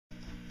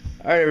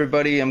Alright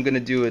everybody, I'm going to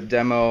do a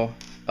demo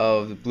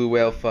of the Blue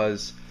Whale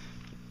Fuzz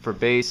for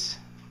bass.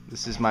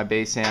 This is my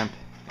bass amp.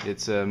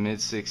 It's a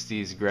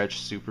mid-60s Gretsch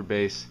super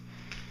bass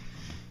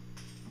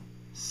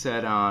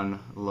set on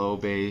low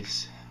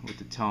bass with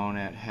the tone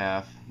at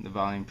half, the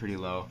volume pretty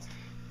low.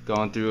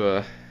 Going through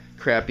a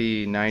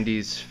crappy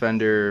 90s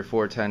Fender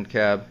 410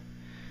 cab.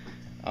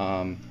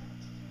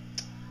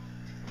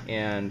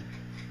 And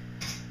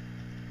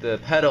the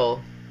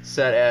pedal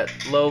set at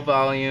low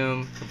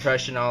volume,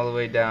 compression all the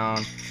way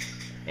down,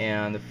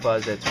 and the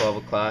fuzz at 12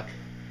 o'clock,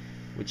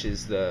 which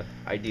is the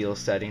ideal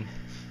setting.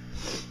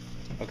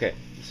 Okay,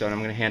 so I'm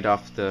going to hand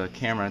off the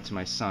camera to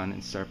my son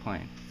and start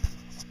playing.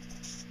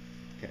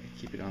 Okay,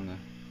 keep it on the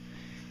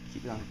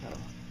pedal.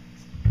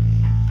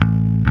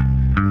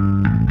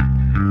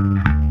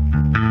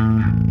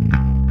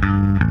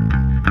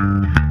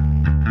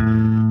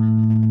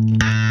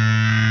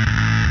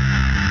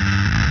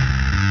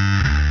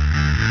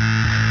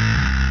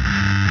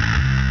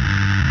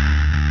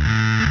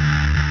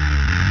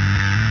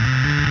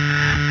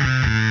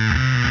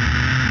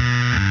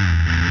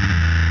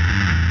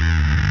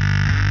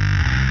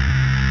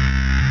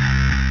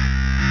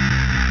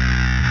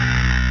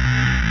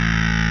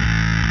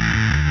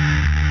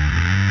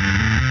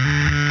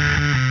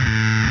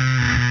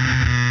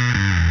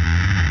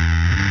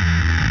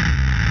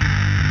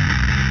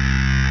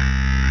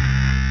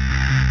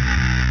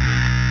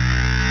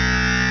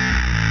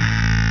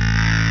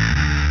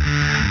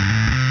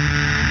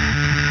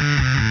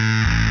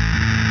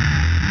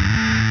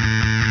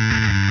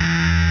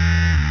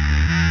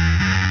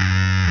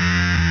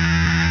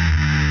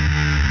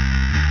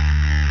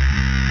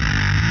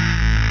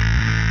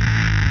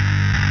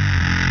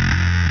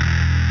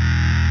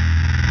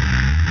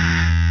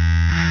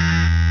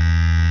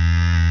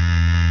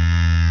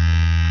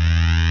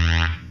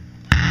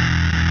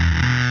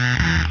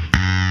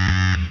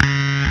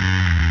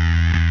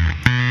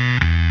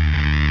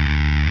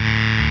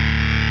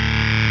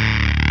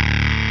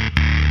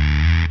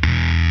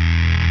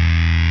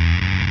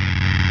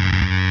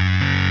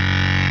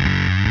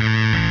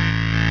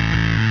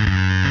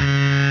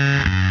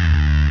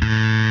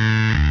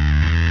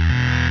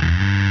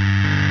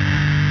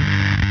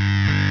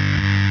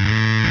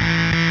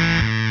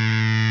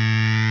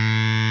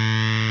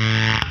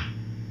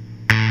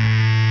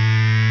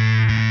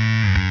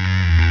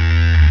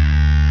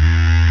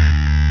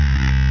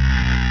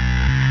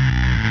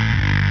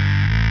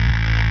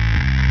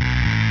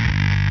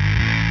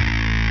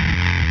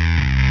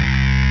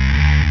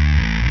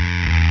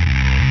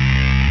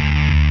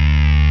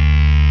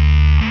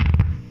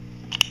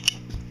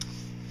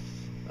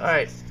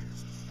 Alright,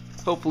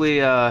 hopefully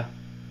that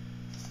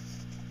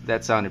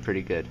sounded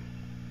pretty good.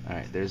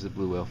 Alright, there's the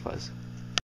Blue Whale Fuzz.